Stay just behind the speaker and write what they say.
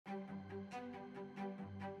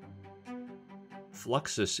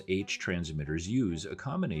FLUXUS H transmitters use a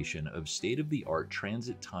combination of state-of-the-art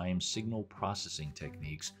transit time signal processing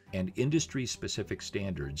techniques and industry-specific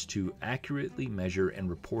standards to accurately measure and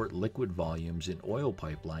report liquid volumes in oil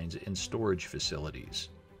pipelines and storage facilities.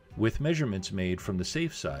 With measurements made from the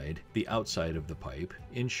safe side, the outside of the pipe,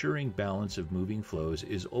 ensuring balance of moving flows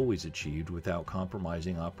is always achieved without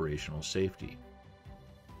compromising operational safety.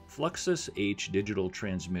 FLUXUS H digital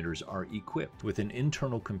transmitters are equipped with an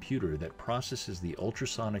internal computer that processes the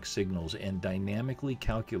ultrasonic signals and dynamically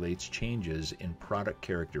calculates changes in product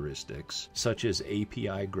characteristics such as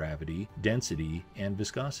API gravity, density, and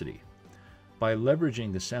viscosity. By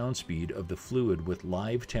leveraging the sound speed of the fluid with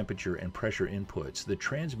live temperature and pressure inputs, the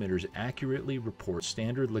transmitters accurately report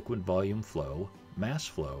standard liquid volume flow, mass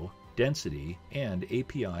flow, density, and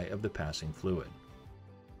API of the passing fluid.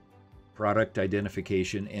 Product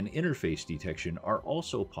identification and interface detection are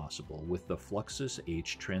also possible with the FLUXUS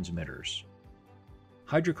H transmitters.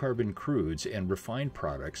 Hydrocarbon crudes and refined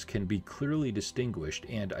products can be clearly distinguished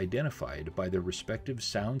and identified by their respective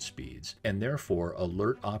sound speeds and therefore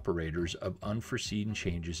alert operators of unforeseen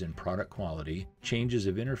changes in product quality, changes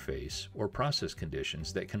of interface, or process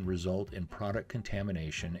conditions that can result in product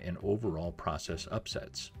contamination and overall process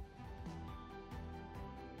upsets.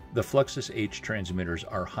 The FLUXUS H transmitters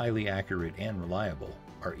are highly accurate and reliable,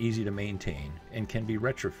 are easy to maintain, and can be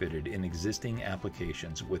retrofitted in existing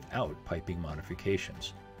applications without piping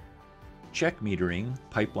modifications. Check metering,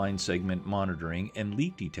 pipeline segment monitoring, and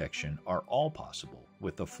leak detection are all possible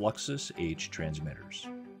with the FLUXUS H transmitters.